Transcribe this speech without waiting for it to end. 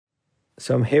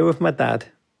So I'm here with my dad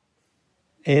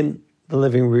in the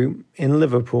living room in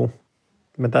Liverpool.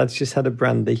 My dad's just had a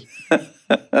brandy.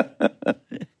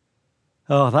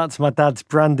 Oh, that's my dad's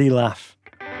brandy laugh.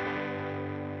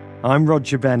 I'm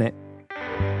Roger Bennett.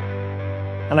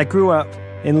 And I grew up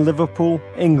in Liverpool,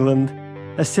 England,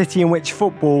 a city in which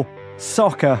football,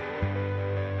 soccer,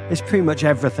 is pretty much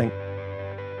everything.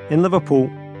 In Liverpool,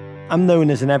 I'm known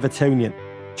as an Evertonian,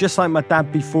 just like my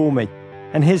dad before me,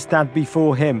 and his dad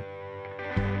before him.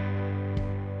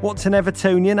 What's an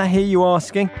Evertonian, I hear you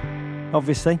asking?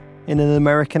 Obviously, in an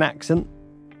American accent.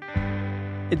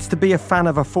 It's to be a fan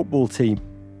of a football team,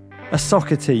 a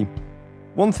soccer team.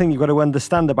 One thing you've got to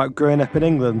understand about growing up in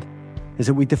England is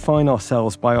that we define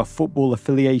ourselves by our football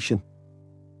affiliation.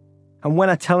 And when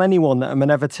I tell anyone that I'm an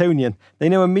Evertonian, they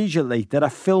know immediately that I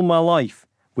fill my life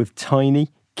with tiny,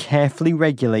 carefully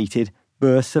regulated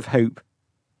bursts of hope.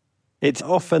 It's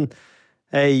often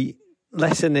a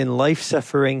lesson in life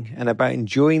suffering and about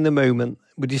enjoying the moment.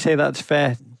 Would you say that's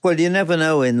fair? Well, you never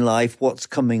know in life what's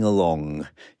coming along.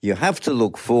 You have to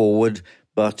look forward,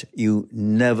 but you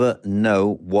never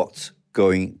know what's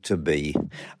going to be.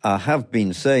 I have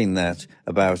been saying that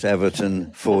about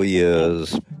Everton for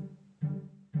years.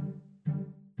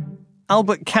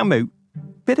 Albert Camus,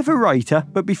 bit of a writer,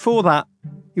 but before that,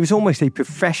 he was almost a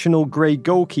professional grade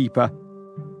goalkeeper.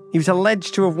 He was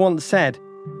alleged to have once said,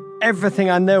 "Everything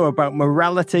I know about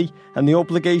morality and the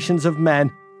obligations of men,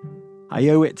 I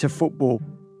owe it to football."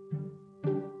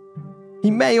 He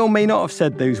may or may not have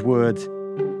said those words,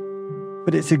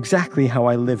 but it's exactly how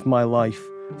I live my life.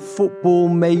 Football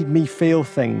made me feel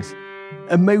things,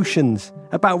 emotions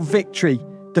about victory,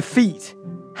 defeat,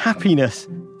 happiness,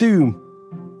 doom,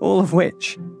 all of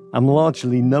which I'm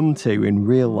largely numb to in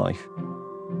real life.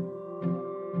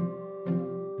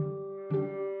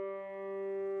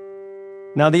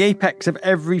 Now, the apex of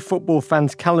every football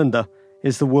fan's calendar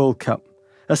is the World Cup,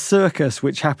 a circus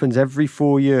which happens every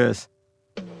 4 years.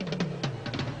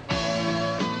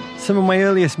 Some of my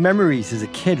earliest memories as a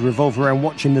kid revolve around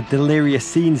watching the delirious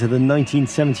scenes of the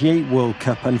 1978 World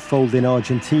Cup unfold in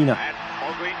Argentina.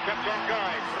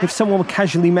 If someone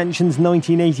casually mentions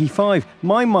 1985,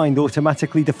 my mind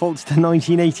automatically defaults to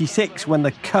 1986 when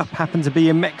the Cup happened to be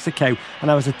in Mexico and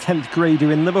I was a 10th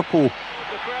grader in Liverpool.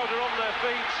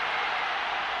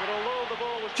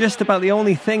 Just about the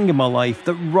only thing in my life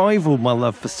that rivaled my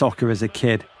love for soccer as a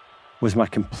kid was my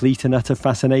complete and utter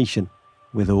fascination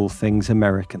with all things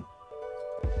American.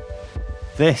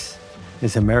 This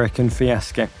is American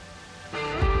Fiasco.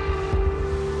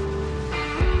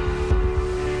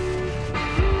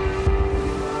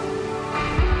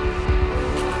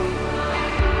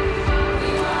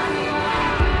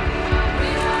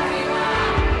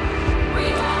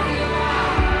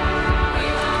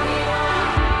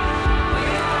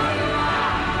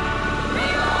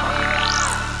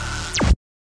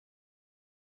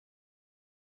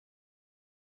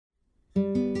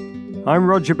 I'm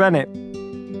Roger Bennett.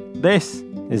 This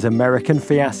is American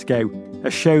Fiasco, a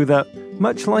show that,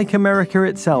 much like America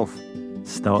itself,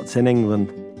 starts in England.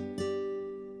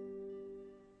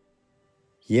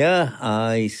 Yeah,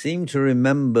 I seem to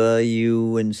remember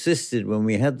you insisted when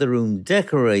we had the room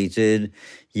decorated,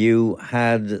 you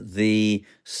had the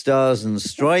stars and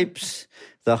stripes,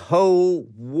 the whole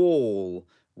wall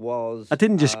was... I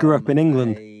didn't just grow up in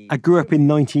England. I grew up in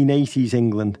 1980s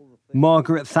England.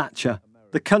 Margaret Thatcher.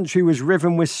 The country was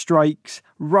riven with strikes,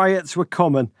 riots were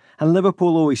common, and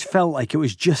Liverpool always felt like it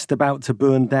was just about to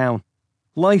burn down.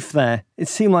 Life there, it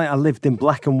seemed like I lived in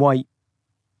black and white,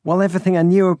 while everything I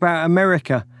knew about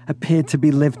America appeared to be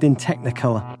lived in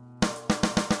Technicolor.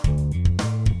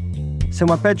 So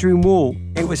my bedroom wall,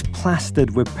 it was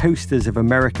plastered with posters of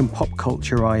American pop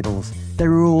culture idols. They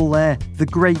were all there, the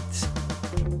greats.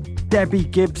 Debbie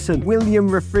Gibson, William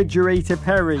Refrigerator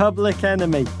Perry, Public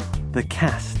Enemy, the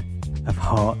cast of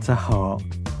Heart to Heart.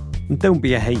 And don't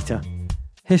be a hater.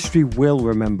 History will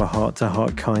remember Heart to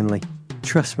Heart kindly.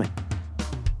 Trust me.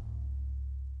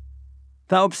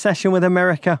 That obsession with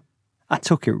America, I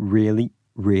took it really,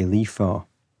 really far.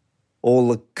 All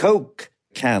the Coke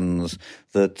cans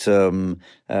that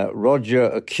Roger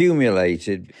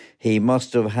accumulated, he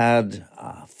must have had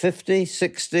 50,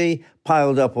 60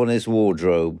 piled up on his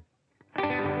wardrobe.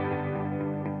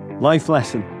 Life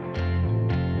lesson.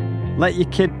 Let your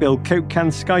kid build Coke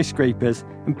can skyscrapers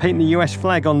and paint the US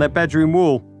flag on their bedroom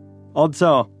wall. Odds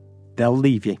are, they'll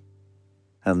leave you.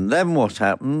 And then what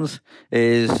happens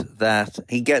is that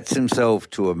he gets himself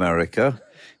to America.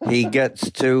 He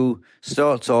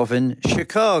starts off in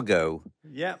Chicago.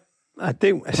 Yeah, I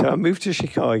do. So I moved to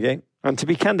Chicago. And to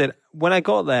be candid, when I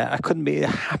got there, I couldn't be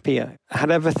happier. I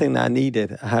had everything that I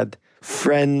needed. I had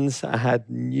friends. I had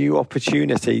new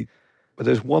opportunity. But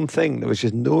there's one thing that was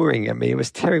just gnawing at me. It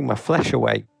was tearing my flesh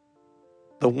away.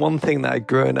 The one thing that I'd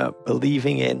grown up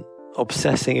believing in,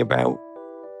 obsessing about,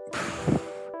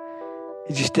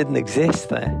 it just didn't exist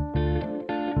there.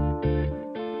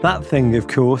 That thing, of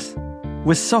course,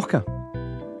 was soccer.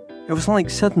 It was like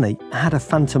suddenly I had a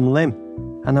phantom limb,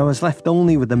 and I was left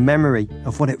only with the memory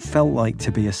of what it felt like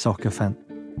to be a soccer fan.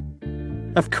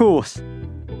 Of course,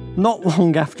 not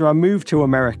long after I moved to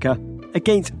America,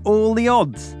 against all the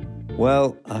odds.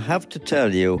 Well, I have to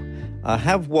tell you, I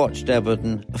have watched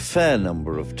Everton a fair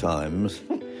number of times,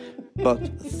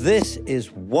 but this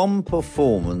is one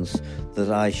performance that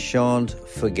I shan't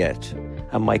forget.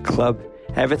 And my club,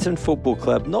 Everton Football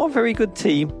Club, not a very good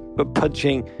team, but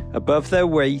punching above their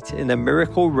weight in a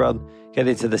miracle run,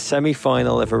 getting to the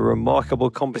semi-final of a remarkable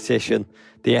competition,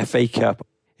 the FA Cup.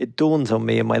 It dawns on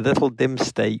me in my little dim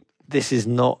state, this is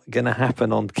not going to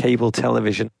happen on cable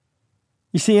television.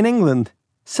 You see, in England,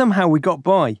 somehow we got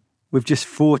by with just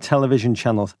 4 television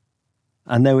channels.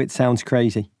 I know it sounds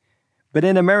crazy, but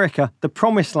in America, the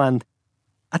promised land,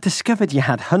 I discovered you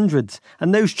had hundreds,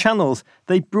 and those channels,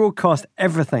 they broadcast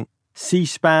everything.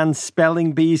 C-SPAN,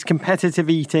 spelling bees, competitive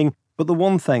eating, but the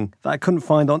one thing that I couldn't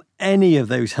find on any of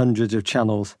those hundreds of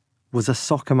channels was a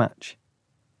soccer match.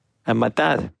 And my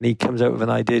dad, he comes out with an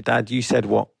idea. Dad, you said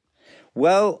what?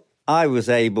 Well, I was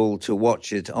able to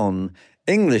watch it on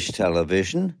English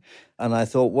television, and I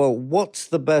thought, well, what's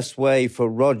the best way for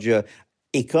Roger?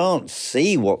 He can't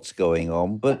see what's going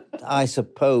on, but I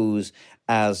suppose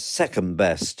as second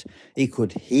best, he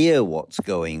could hear what's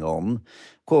going on.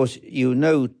 Of course, you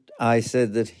know, I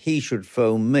said that he should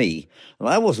phone me, and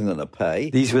I wasn't going to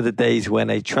pay. These were the days when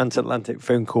a transatlantic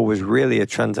phone call was really a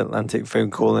transatlantic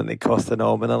phone call, and it cost an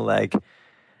arm and a leg.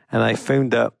 And I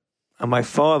phoned up, and my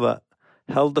father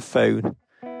held the phone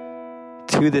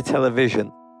to the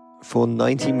television for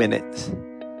 90 minutes,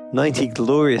 90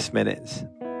 glorious minutes.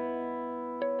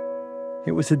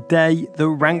 It was a day that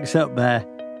ranks up there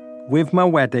with my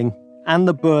wedding and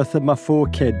the birth of my 4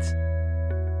 kids.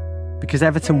 Because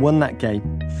Everton won that game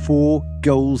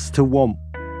 4-1.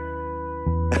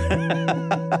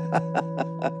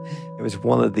 It was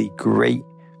one of the great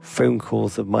phone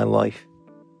calls of my life.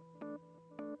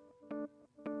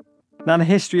 Now, the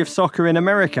history of soccer in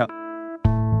America.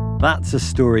 That's a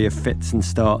story of fits and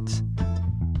starts.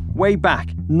 Way back,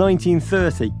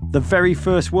 1930, the very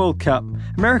first World Cup,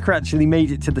 America actually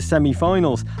made it to the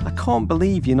semi-finals. I can't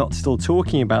believe you're not still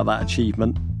talking about that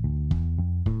achievement.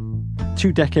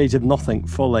 2 decades of nothing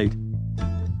followed.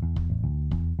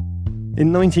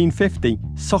 In 1950,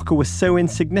 soccer was so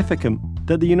insignificant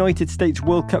that the United States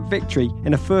World Cup victory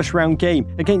in a first-round game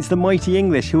against the mighty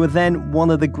English, who were then one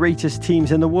of the greatest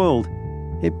teams in the world,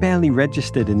 it barely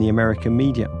registered in the American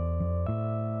media.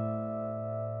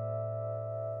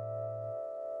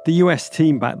 The US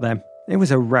team back then, it was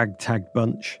a ragtag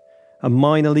bunch. A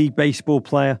minor league baseball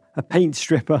player, a paint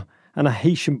stripper, and a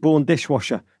Haitian-born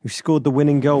dishwasher who scored the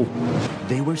winning goal.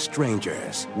 They were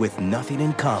strangers with nothing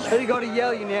in common. Where you go to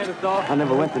Yale, you Neanderthal? I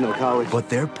never went to no college. But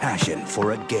their passion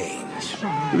for a game.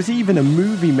 There was even a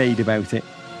movie made about it.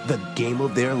 The game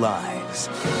of their lives.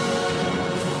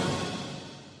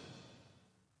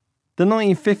 The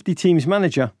 1950 team's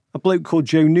manager, a bloke called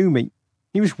Joe Newmeat,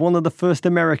 he was one of the first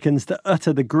Americans to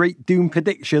utter the great doom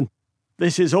prediction,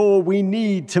 "This is all we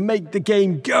need to make the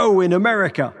game go in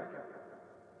America."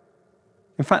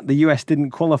 In fact, the US didn't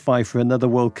qualify for another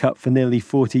World Cup for nearly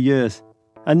 40 years,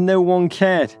 and no one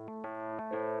cared.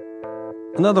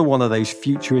 Another one of those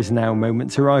future is now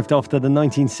moments arrived after the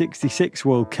 1966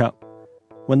 World Cup,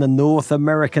 when the North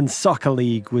American Soccer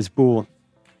League was born.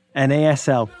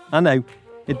 NASL. I know,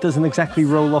 it doesn't exactly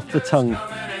roll off the tongue.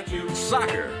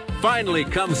 Soccer finally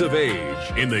comes of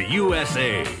age in the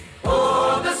USA.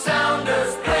 Oh, the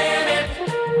Sounders playing it,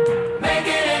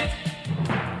 making it,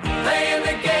 playing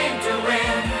the game to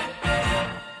win.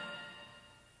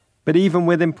 But even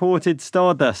with imported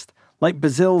stardust, like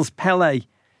Brazil's Pelé,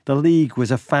 the league was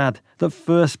a fad that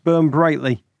first burned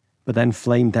brightly, but then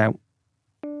flamed out.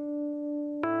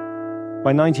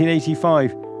 By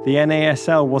 1985, the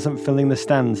NASL wasn't filling the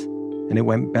stands, and it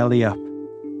went belly up.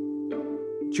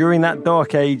 During that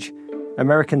dark age,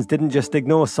 Americans didn't just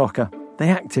ignore soccer, they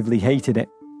actively hated it.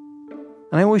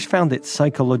 And I always found it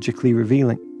psychologically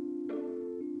revealing.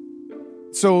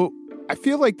 So I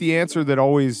feel like the answer that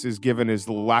always is given is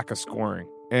the lack of scoring.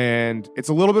 And it's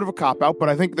a little bit of a cop-out, but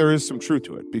I think there is some truth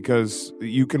to it, because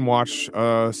you can watch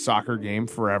a soccer game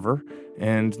forever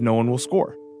and no one will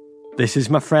score. This is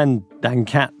my friend, Dan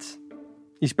Katz.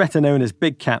 He's better known as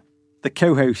Big Cat, the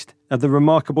co-host of the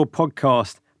remarkable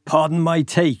podcast, Pardon My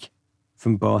Take,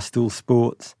 from Barstool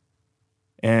Sports.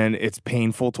 And it's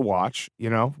painful to watch.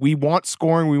 We want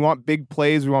scoring, we want big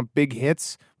plays, we want big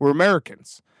hits. We're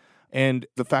Americans. And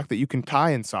the fact that you can tie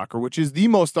in soccer, which is the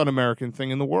most un-American thing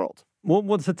in the world.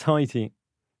 What's a tie team?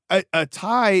 A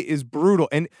tie is brutal.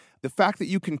 And the fact that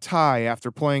you can tie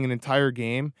after playing an entire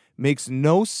game makes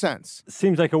no sense.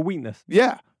 Seems like a weakness.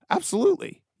 Yeah,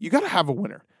 absolutely. You got to have a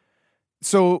winner.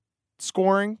 So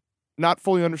scoring, not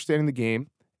fully understanding the game.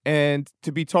 And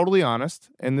to be totally honest,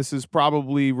 and this is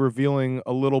probably revealing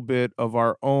a little bit of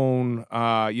our own,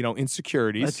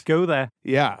 insecurities. Let's go there.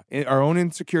 Yeah, our own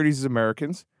insecurities as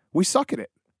Americans. We suck at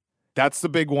it. That's the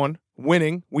big one.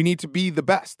 Winning. We need to be the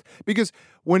best. Because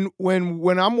when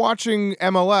I'm watching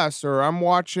MLS or I'm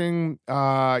watching,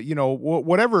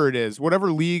 whatever it is,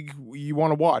 whatever league you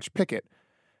want to watch, pick it.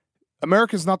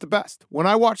 America's not the best. When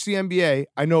I watch the NBA,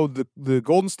 I know the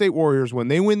Golden State Warriors, when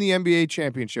they win the NBA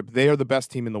championship, they are the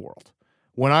best team in the world.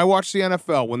 When I watch the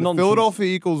NFL, when the Philadelphia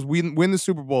Eagles win the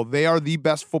Super Bowl, they are the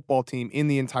best football team in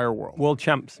the entire world. World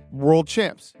champs. World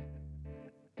champs.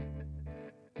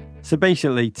 So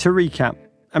basically, to recap,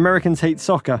 Americans hate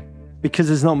soccer because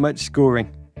there's not much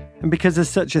scoring, and because there's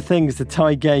such a thing as the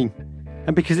tie game,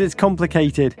 and because it's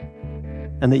complicated,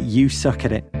 and that you suck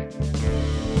at it.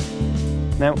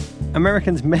 Now,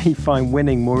 Americans may find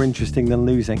winning more interesting than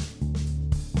losing,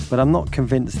 but I'm not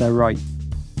convinced they're right.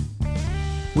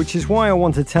 Which is why I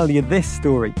want to tell you this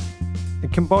story.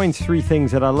 It combines three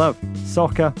things that I love: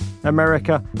 soccer,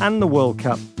 America, and the World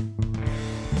Cup.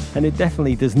 And it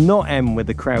definitely does not end with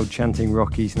the crowd chanting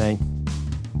Rocky's name.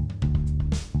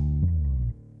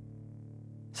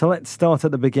 So let's start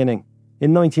at the beginning.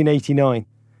 In 1989,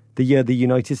 the year the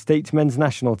United States men's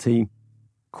national team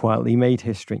quietly made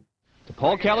history.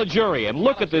 Paul Caligiuri, and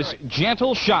look at this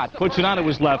gentle shot. Puts it onto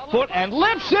his left foot and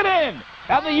lifts it in.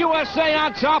 And the USA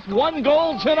on top,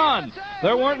 1-0.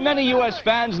 There weren't many U.S.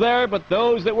 fans there, but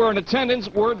those that were in attendance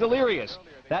were delirious.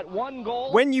 That one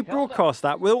goal. When you broadcast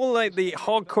that, with all like the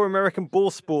hardcore American ball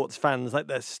sports fans like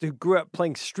this who grew up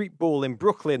playing street ball in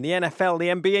Brooklyn, the NFL, the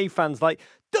NBA fans like,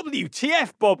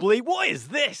 WTF, Bob Lee, what is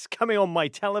this coming on my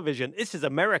television? This is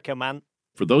America, man.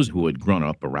 For those who had grown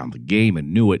up around the game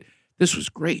and knew it, this was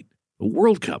great. The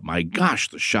World Cup, my gosh,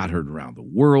 the shot heard around the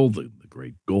world, the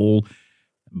great goal.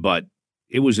 But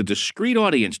it was a discreet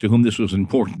audience to whom this was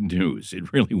important news.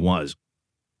 It really was.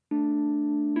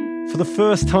 For the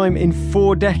first time in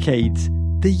 4 decades,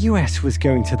 the US was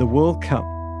going to the World Cup.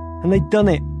 And they'd done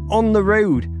it on the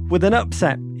road with an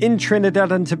upset in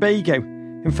Trinidad and Tobago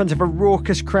in front of a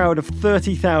raucous crowd of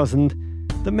 30,000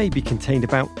 that maybe contained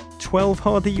about 12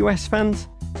 hardy US fans.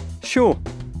 Sure,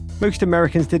 most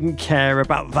Americans didn't care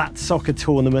about that soccer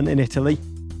tournament in Italy.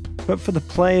 But for the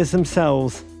players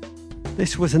themselves,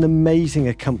 this was an amazing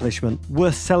accomplishment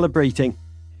worth celebrating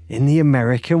in the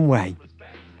American way,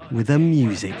 with a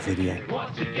music video.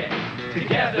 Once again,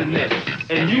 togetherness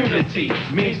and unity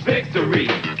means victory.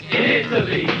 In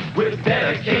Italy, with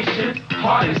dedication,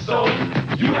 heart and soul,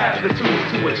 you have the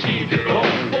tools to achieve the goal.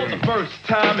 For the first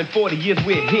time in 40 years,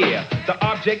 we're here. The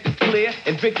object is clear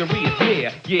and victory is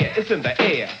near. Yeah, it's in the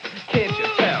air. Can't you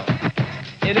tell?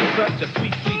 It is such a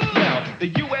sweet, sweet smell. The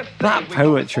U.S. That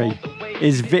poetry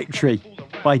is Victory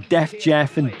by Def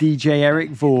Jeff and DJ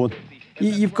Eric Vaughan.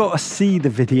 You've got to see the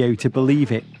video to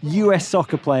believe it. US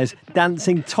soccer players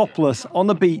dancing topless on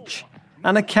the beach,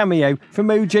 and a cameo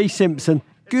from O.J. Simpson.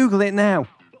 Google it now.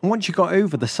 And once you got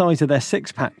over the size of their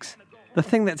six-packs, the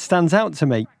thing that stands out to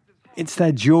me, it's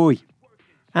their joy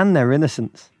and their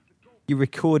innocence. You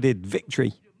recorded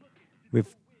Victory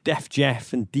with Def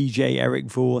Jeff and DJ Eric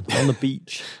Vaughan on the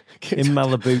beach in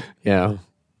Malibu. Yeah.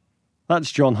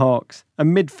 That's John Harkes, a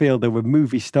midfielder with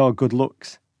movie star good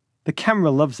looks. The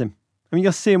camera loves him. I mean,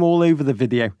 you'll see him all over the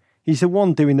video. He's the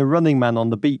one doing the running man on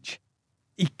the beach.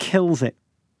 He kills it.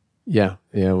 Yeah,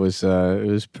 it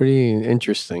was pretty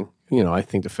interesting. You know, I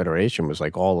think the Federation was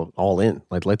like all in.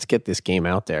 Like, let's get this game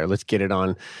out there. Let's get it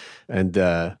on. And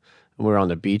we're on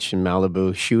the beach in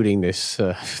Malibu shooting this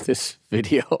this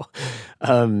video.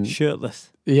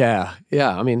 Shirtless. Yeah.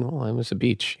 I mean, well, it was a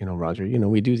beach, you know, Roger. You know,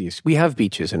 we do these. We have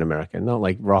beaches in America, not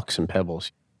like rocks and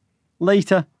pebbles.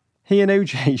 Later, he and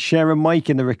OJ share a mic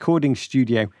in the recording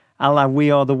studio, a la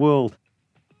We Are the World.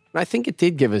 I think it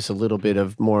did give us a little bit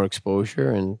of more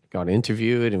exposure and got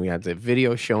interviewed, and we had the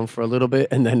video shown for a little bit,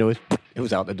 and then it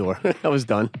was out the door. I was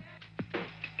done.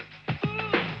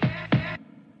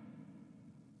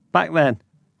 Back then,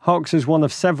 Harkes was one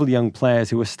of several young players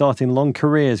who were starting long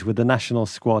careers with the national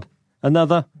squad.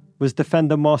 Another was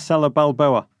defender Marcelo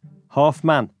Balboa, half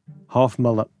man, half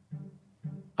mullet.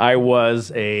 I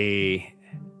was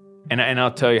and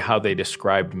I'll tell you how they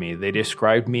described me. They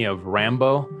described me of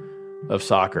Rambo of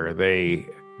soccer. They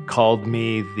called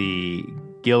me the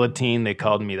guillotine. They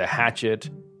called me the hatchet.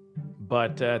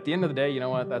 But at the end of the day, you know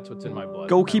what? That's what's in my blood.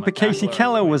 Goalkeeper Casey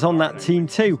Keller was on that team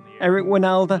too. Eric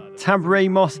Winalda, Tab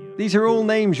Ramos. These are all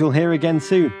names you'll hear again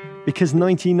soon, because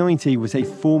 1990 was a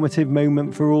formative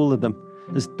moment for all of them,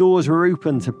 as doors were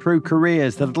open to pro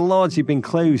careers that had largely been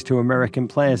closed to American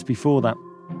players before that.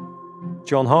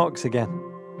 John Harkes again.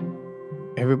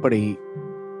 Everybody,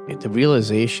 the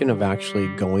realization of actually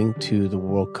going to the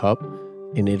World Cup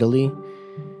in Italy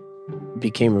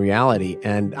became a reality,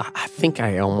 and I think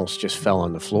I almost just fell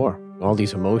on the floor. All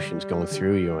these emotions going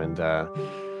through you, and the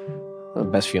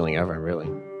best feeling ever, really.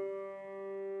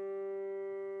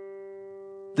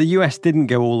 The US didn't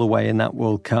go all the way in that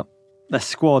World Cup. Their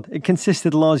squad, it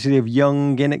consisted largely of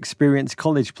young, inexperienced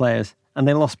college players, and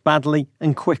they lost badly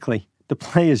and quickly. The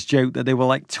players joked that they were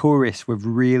like tourists with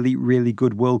really, really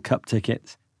good World Cup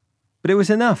tickets. But it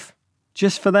was enough,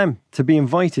 just for them to be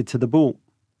invited to the ball.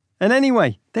 And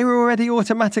anyway, they were already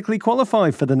automatically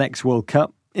qualified for the next World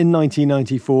Cup in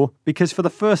 1994, because for the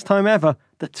first time ever,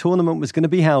 the tournament was going to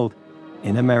be held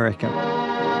in America.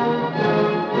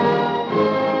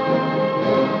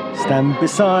 Stand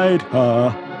beside her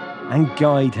and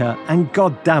guide her, and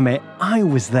God damn it, I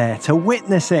was there to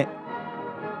witness it.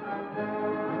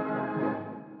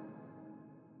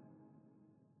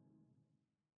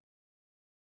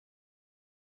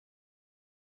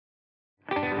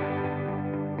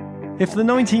 If the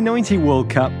 1990 World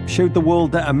Cup showed the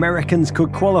world that Americans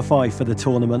could qualify for the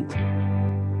tournament,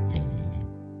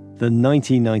 the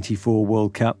 1994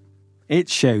 World Cup, it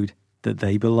showed that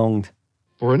they belonged.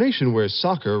 For a nation where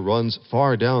soccer runs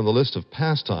far down the list of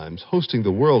pastimes, hosting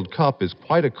the World Cup is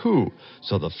quite a coup.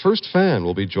 So the first fan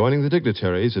will be joining the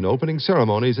dignitaries in opening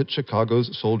ceremonies at Chicago's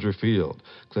Soldier Field.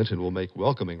 Clinton will make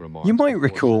welcoming remarks. You might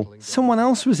recall someone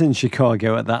else was in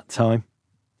Chicago at that time.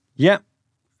 Yep.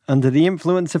 Under the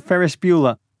influence of Ferris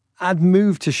Bueller, I'd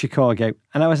moved to Chicago,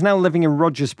 and I was now living in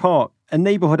Rogers Park, a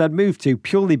neighborhood I'd moved to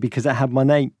purely because it had my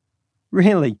name.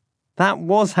 Really, that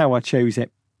was how I chose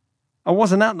it. I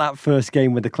wasn't at that first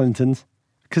game with the Clintons,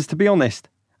 because to be honest,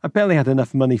 I barely had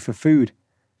enough money for food.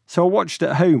 So I watched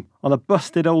at home on a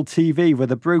busted old TV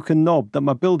with a broken knob that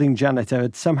my building janitor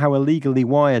had somehow illegally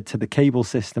wired to the cable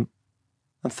system.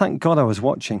 And thank God I was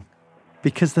watching,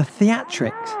 because the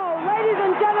theatrics...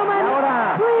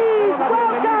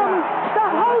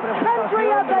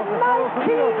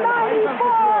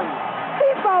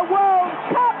 FIFA World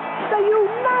Cup, the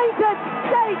United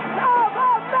States of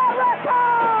America!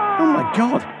 Oh my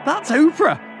God, that's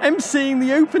Oprah emceeing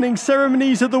the opening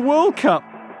ceremonies of the World Cup.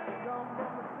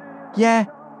 Yeah,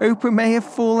 Oprah may have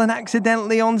fallen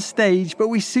accidentally on stage, but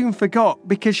we soon forgot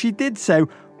because she did so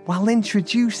while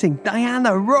introducing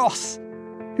Diana Ross,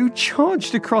 who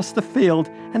charged across the field,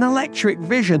 an electric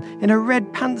vision in a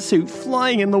red pantsuit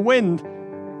flying in the wind.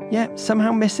 Yeah,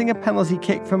 somehow missing a penalty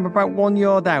kick from about 1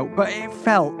 yard out, but it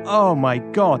felt, oh my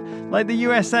God, like the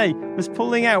USA was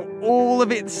pulling out all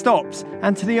of its stops,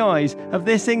 and to the eyes of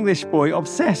this English boy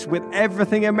obsessed with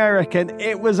everything American,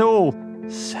 it was all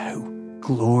so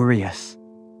glorious.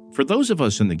 For those of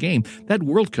us in the game, that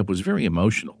World Cup was very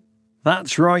emotional.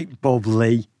 That's right, Bob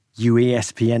Lee, you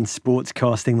ESPN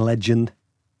sportscasting legend.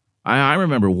 I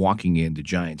remember walking into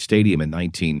Giant Stadium in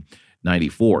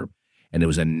 1994, and there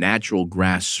was a natural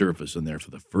grass surface in there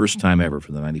for the first time ever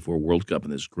for the 94 World Cup in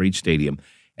this great stadium.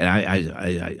 And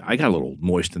I got a little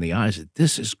moist in the eyes. That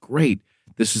this is great.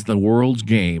 This is the world's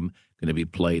game, going to be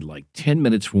played like 10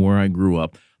 minutes from where I grew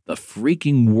up, the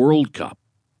freaking World Cup.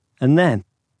 And then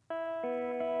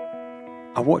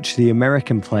I watched the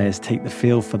American players take the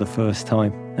field for the first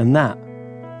time, and that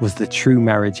was the true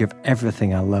marriage of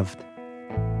everything I loved.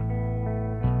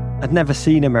 I'd never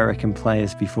seen American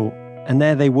players before, and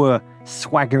there they were,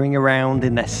 swaggering around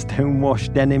in their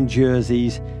stonewashed denim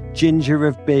jerseys, ginger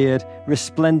of beard,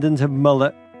 resplendent of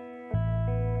mullet.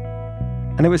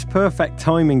 And it was perfect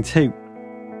timing too,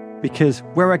 because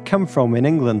where I'd come from in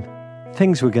England,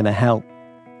 things were going to help.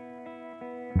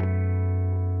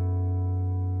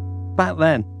 Back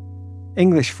then,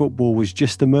 English football was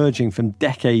just emerging from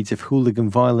decades of hooligan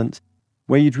violence,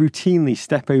 where you'd routinely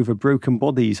step over broken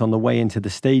bodies on the way into the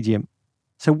stadium.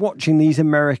 So watching these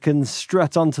Americans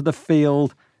strut onto the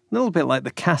field, a little bit like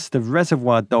the cast of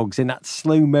Reservoir Dogs in that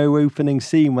slow-mo opening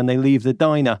scene when they leave the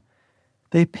diner,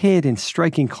 they appeared in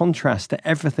striking contrast to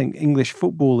everything English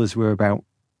footballers were about.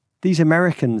 These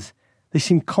Americans, they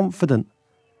seemed confident,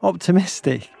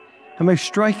 optimistic, and most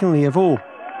strikingly of all,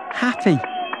 happy.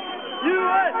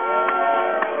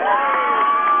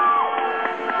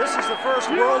 This is the first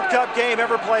World Cup game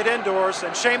ever played indoors,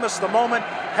 and Seamus, the moment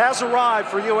has arrived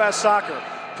for U.S. soccer.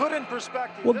 Put in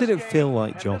perspective. What did it feel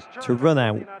like, John, to run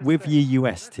out with your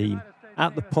US team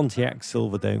at the Pontiac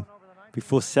Silverdome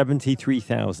before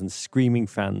 73,000 screaming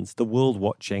fans, the world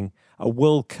watching a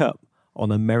World Cup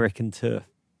on American turf?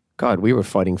 God, we were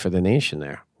fighting for the nation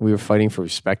there. We were fighting for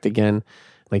respect again.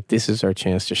 Like, this is our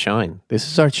chance to shine. This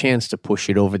is our chance to push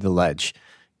it over the ledge.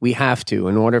 We have to.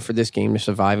 In order for this game to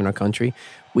survive in our country,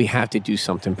 we have to do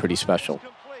something pretty special.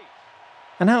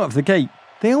 And out of the gate,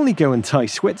 they only go and tie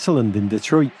Switzerland in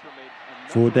Detroit.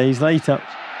 4 days later.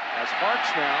 As Sparks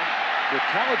now, with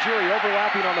Caligiuri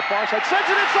overlapping on the far side, sends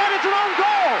it inside, it's an own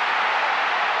goal!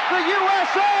 The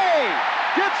USA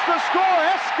gets the score,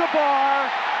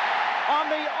 Escobar on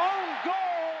the own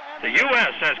goal. The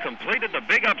U.S. has completed the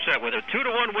big upset with a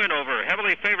 2-1 win over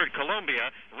heavily favored Colombia.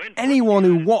 Anyone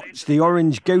who watched the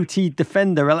orange-goateed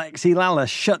defender Alexi Lalas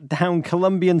shut down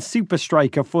Colombian super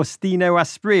striker Faustino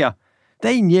Asprilla,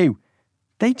 they knew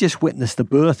they just witnessed the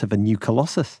birth of a new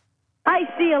colossus. I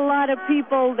see a lot of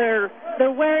people, they're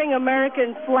wearing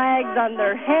American flags on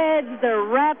their heads, they're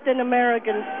wrapped in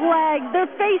American flags, their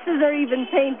faces are even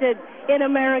painted in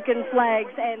American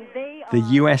flags, and The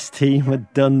US team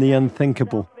had done the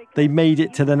unthinkable. They made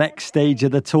it to the next stage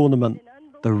of the tournament,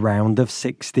 the round of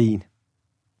 16.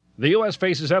 The U.S.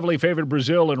 faces heavily favored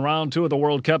Brazil in round 2 of the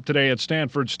World Cup today at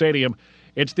Stanford Stadium.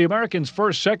 It's the Americans'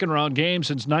 first second-round game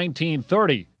since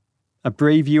 1930. A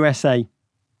brave USA.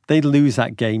 They'd lose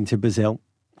that game to Brazil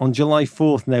on July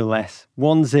 4th, no less,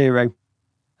 1-0,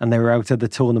 and they were out of the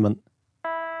tournament.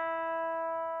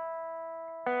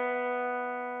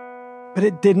 But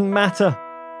it didn't matter,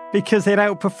 because they'd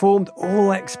outperformed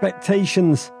all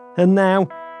expectations. And now,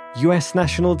 US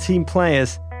national team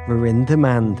players were in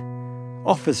demand.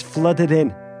 Offers flooded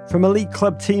in from elite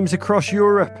club teams across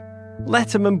Europe,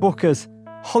 Letterman bookers,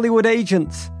 Hollywood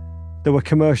agents. There were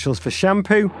commercials for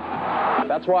shampoo.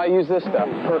 That's why I use this stuff,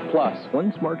 Perk Plus.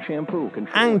 One smart shampoo.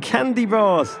 And candy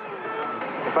bars.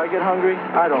 If I get hungry,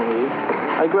 I don't leave.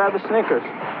 I grab a Snickers.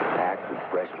 Packed with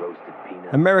fresh roasted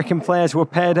peanuts. American players were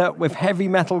paired up with heavy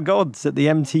metal gods at the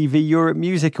MTV Europe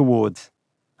Music Awards.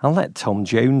 I'll let Tom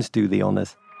Jones do the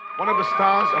honours. One of the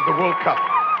stars of the World Cup,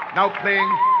 now playing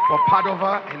for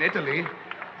Padova in Italy,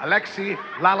 Alexi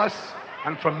Lalas,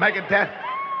 and from Megadeth,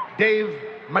 Dave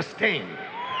Mustaine.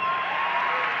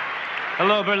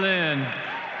 Hello, Berlin.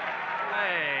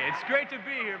 Hey, it's great to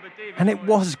be here, but Dave... And it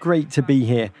was great to be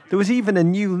here. There was even a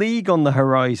new league on the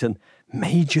horizon,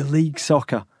 Major League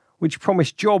Soccer, which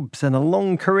promised jobs and a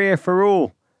long career for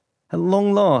all. At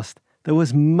long last, there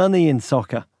was money in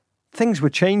soccer. Things were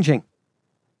changing.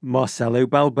 Marcelo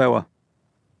Balboa.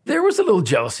 There was a little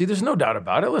jealousy, there's no doubt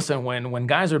about it. Listen, when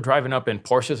guys are driving up in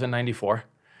Porsches in 94,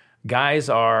 guys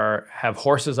have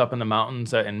horses up in the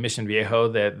mountains in Mission Viejo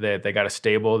that they got a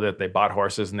stable, that they bought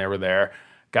horses and they were there.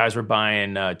 Guys were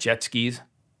buying jet skis.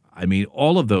 I mean,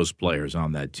 all of those players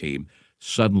on that team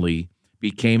suddenly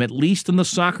became, at least in the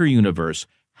soccer universe,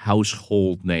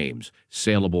 household names,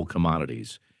 saleable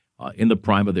commodities in the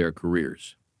prime of their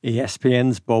careers.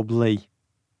 ESPN's Bob Lee.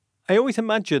 I always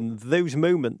imagine those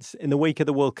moments in the wake of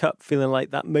the World Cup feeling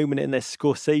like that moment in this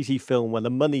Scorsese film where the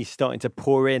money's starting to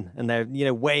pour in and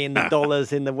they're, weighing the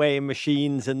dollars in the weighing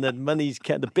machines and the money's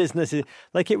kept, the business is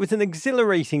like, it was an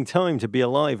exhilarating time to be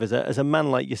alive as a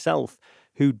man like yourself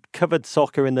who'd covered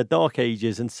soccer in the dark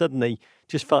ages and suddenly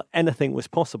just felt anything was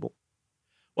possible.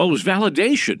 Well, it was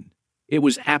validation. It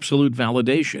was absolute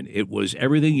validation. It was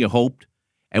everything you hoped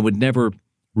and would never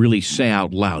really say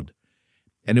out loud.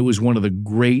 And it was one of the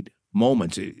great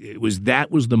moments. That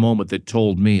was the moment that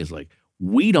told me, is like,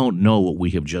 we don't know what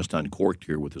we have just uncorked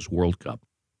here with this World Cup.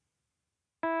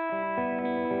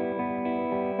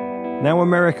 Now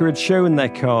America had shown their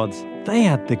cards. They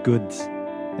had the goods.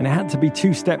 And it had to be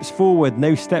 2 steps forward,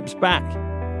 no steps back,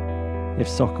 if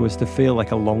soccer was to feel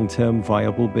like a long-term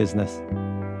viable business.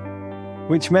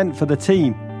 Which meant for the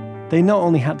team, they not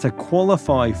only had to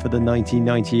qualify for the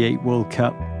 1998 World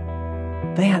Cup,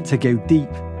 they had to go deep.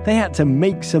 They had to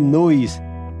make some noise.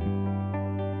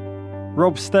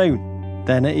 Rob Stone,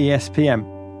 then at ESPN.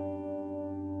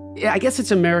 Yeah, I guess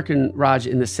it's American, Raj,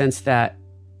 in the sense that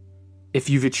if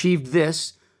you've achieved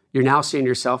this, you're now saying to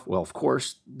yourself, well, of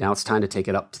course, now it's time to take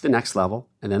it up to the next level,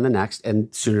 and then the next,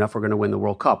 and soon enough we're going to win the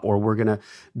World Cup, or we're going to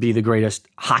be the greatest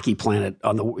hockey planet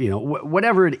on the,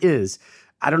 whatever it is.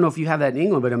 I don't know if you have that in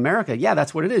England, but America, yeah,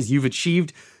 that's what it is. You've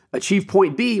achieved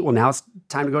point B. Well, now it's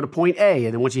time to go to point A.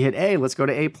 And then once you hit A, let's go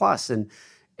to A+.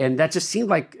 And that just seemed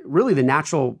like really the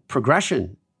natural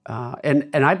progression.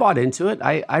 And I bought into it.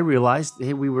 I realized,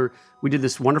 hey, we did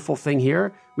this wonderful thing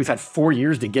here. We've had 4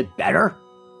 years to get better.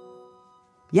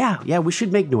 Yeah, we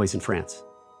should make noise in France.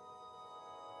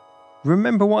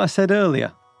 Remember what I said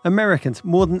earlier? Americans,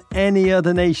 more than any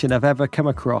other nation I've ever come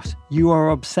across, you are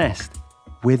obsessed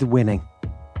with winning.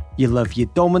 You love your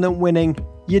dominant winning,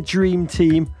 your dream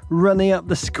team, running up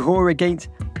the score against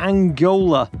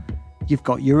Angola. You've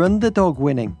got your underdog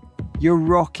winning, your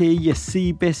Rocky, your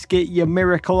Seabiscuit, your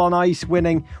Miracle on Ice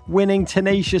winning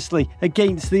tenaciously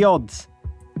against the odds.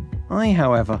 I,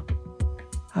 however,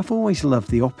 have always loved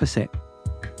the opposite.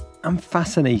 I'm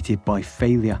fascinated by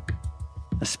failure,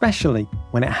 especially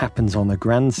when it happens on a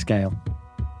grand scale.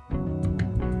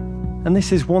 And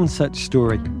this is one such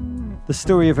story. The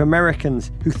story of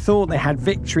Americans who thought they had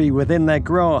victory within their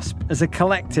grasp as a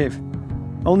collective,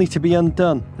 only to be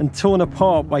undone and torn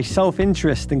apart by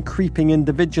self-interest and creeping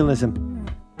individualism.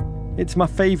 It's my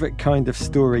favourite kind of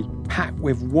story, packed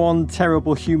with one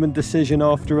terrible human decision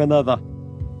after another.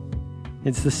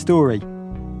 It's the story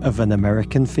of an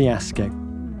American fiasco.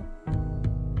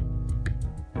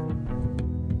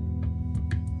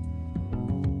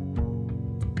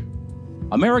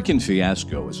 American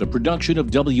Fiasco is a production of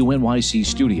WNYC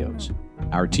Studios.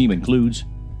 Our team includes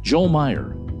Joel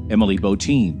Meyer, Emily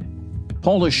Botine,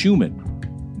 Paula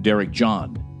Schumann, Derek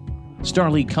John,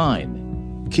 Starlee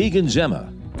Kine, Keegan Zema,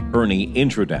 Ernie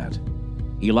Introdat,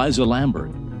 Eliza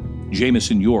Lambert,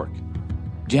 Jameson York,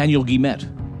 Daniel Guillemette,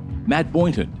 Matt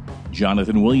Boynton,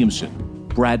 Jonathan Williamson,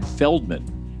 Brad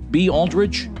Feldman, B.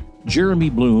 Aldrich, Jeremy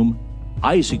Bloom,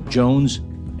 Isaac Jones,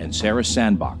 and Sarah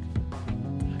Sandbach.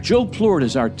 Joe Plourde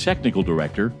is our technical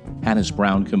director. Hannes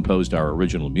Brown composed our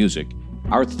original music.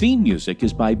 Our theme music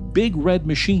is by Big Red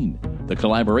Machine, the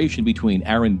collaboration between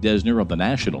Aaron Dessner of The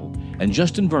National and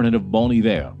Justin Vernon of Bon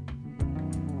Iver.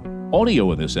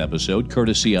 Audio in this episode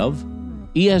courtesy of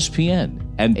ESPN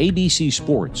and ABC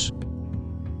Sports.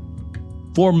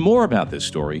 For more about this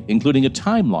story, including a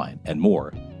timeline and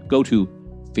more, go to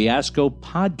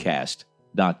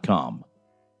fiascopodcast.com.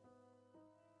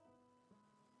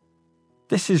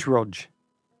 This is Rog.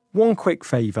 One quick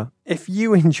favour. If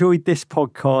you enjoyed this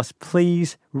podcast,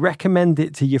 please recommend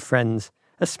it to your friends,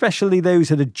 especially those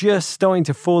that are just starting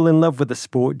to fall in love with the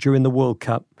sport during the World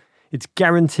Cup. It's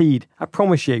guaranteed, I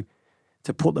promise you,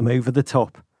 to put them over the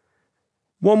top.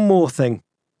 One more thing.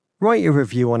 Write a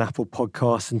review on Apple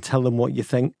Podcasts and tell them what you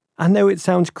think. I know it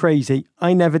sounds crazy.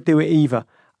 I never do it either.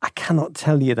 I cannot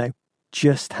tell you, though,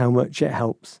 just how much it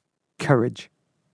helps. Courage.